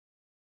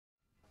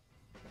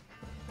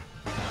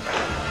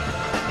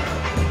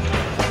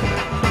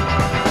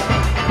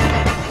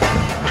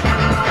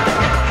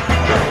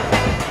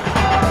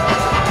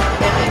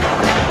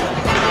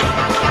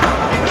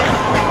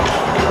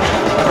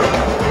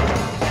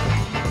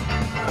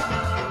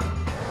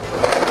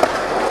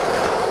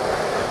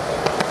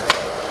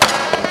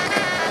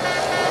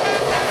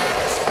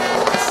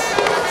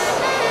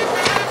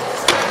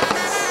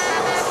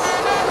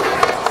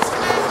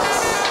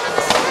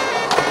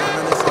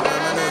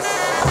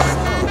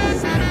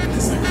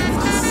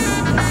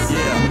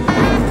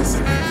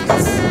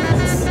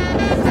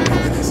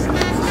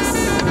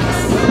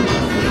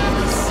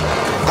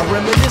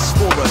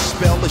a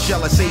spell, or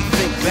shall I say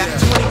think back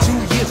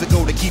 22 years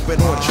ago to keep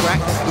it on track.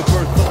 The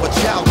birth of a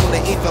child on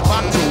the 8th of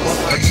October,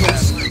 a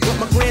toast. But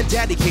my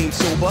granddaddy came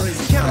sober.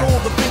 Count all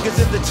the fingers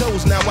and the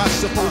toes. Now I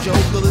suppose you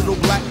hope the little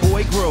black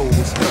boy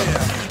grows.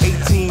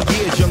 18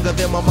 years younger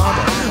than my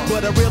mama,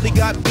 but I really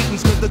got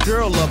beatings cause the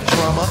girl loved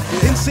drama.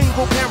 In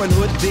single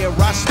parenthood, there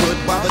I stood.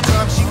 By the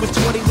time she was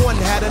 21,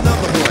 had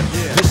another one.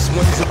 This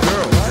one's a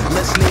girl,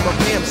 let's name her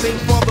Pam. Same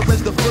father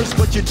as the first,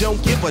 but you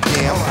don't give a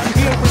damn.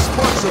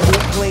 Irresponsible,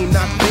 plain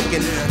not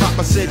thinking.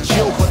 Papa said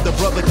chill, but the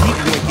brother keep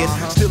winking.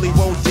 Still he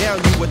won't down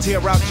you or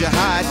tear out your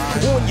hide.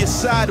 On your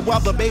side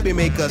while the baby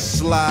make a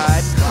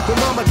slide. But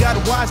mama got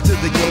wise to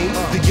the game.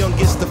 The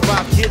youngest of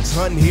 5 kids,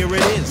 hun, here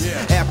it is.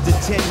 After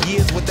 10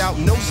 years without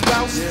no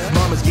spouse,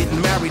 mama's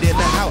getting married in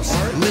the house.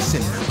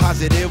 Listen,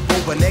 positive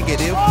over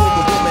negative, for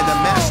the woman a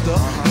master.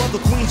 Mother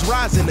Queen's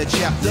rise in the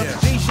chapter.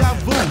 Deja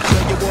vu,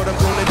 tell you what I'm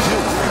gonna do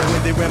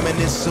when they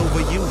reminisce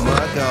over you,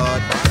 my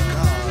God.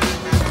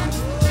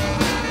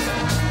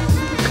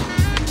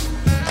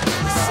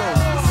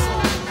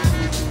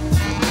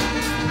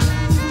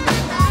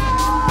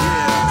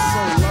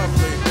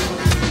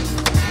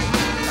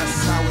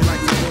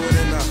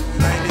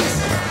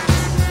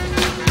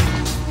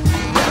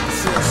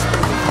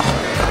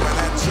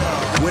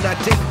 When I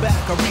think back,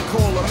 I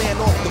recall a man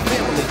off the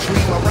family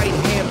tree. My right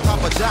hand,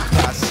 Papa Doc,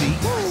 I see.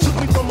 Took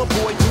me from a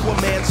boy to a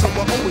man, so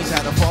I always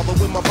had a father.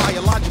 When my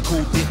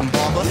biological didn't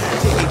bother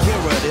taking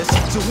care of this,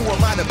 so who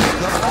am I to pick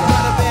up? I'm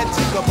not a bad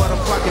tinker, but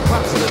I'm clocking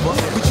Pop's liver.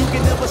 But you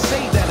can never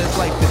say that his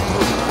life been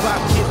through.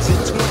 5 kids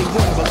and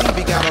 21, believe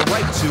he got a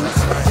right to.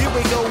 Here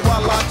we go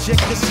while I check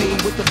the scene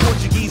with the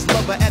Portuguese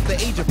lover at the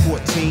age of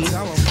 14.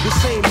 The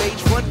same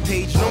age, front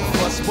page, no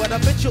fuss, but I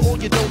bet you all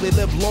you know they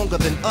live longer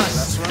than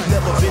us.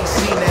 Never been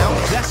seen now,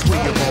 that's where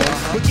you're wrong.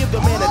 But give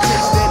the man a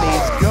taste and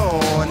he's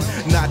gone.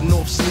 Nodding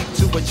off sleep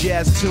to a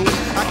jazz tune.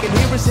 I can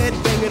hear his head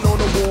banging on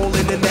the wall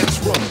in the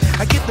next room.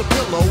 I get the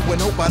pillow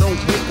and hope I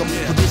don't wake him.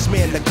 For this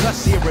man to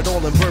cuss, hear it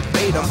all in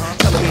verbatim,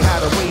 telling me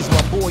how to raise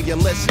my boy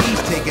unless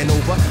he's taking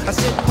over. I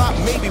said, Pop,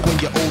 maybe when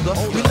you're older.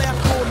 We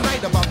laughed all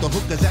night about the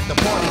hookers at the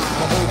party.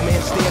 My old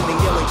man standing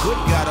yelling, good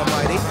God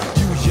Almighty.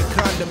 Use your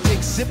condom,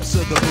 take sips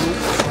of the brew.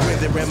 Where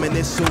they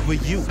reminisce over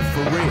you,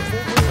 for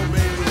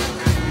real.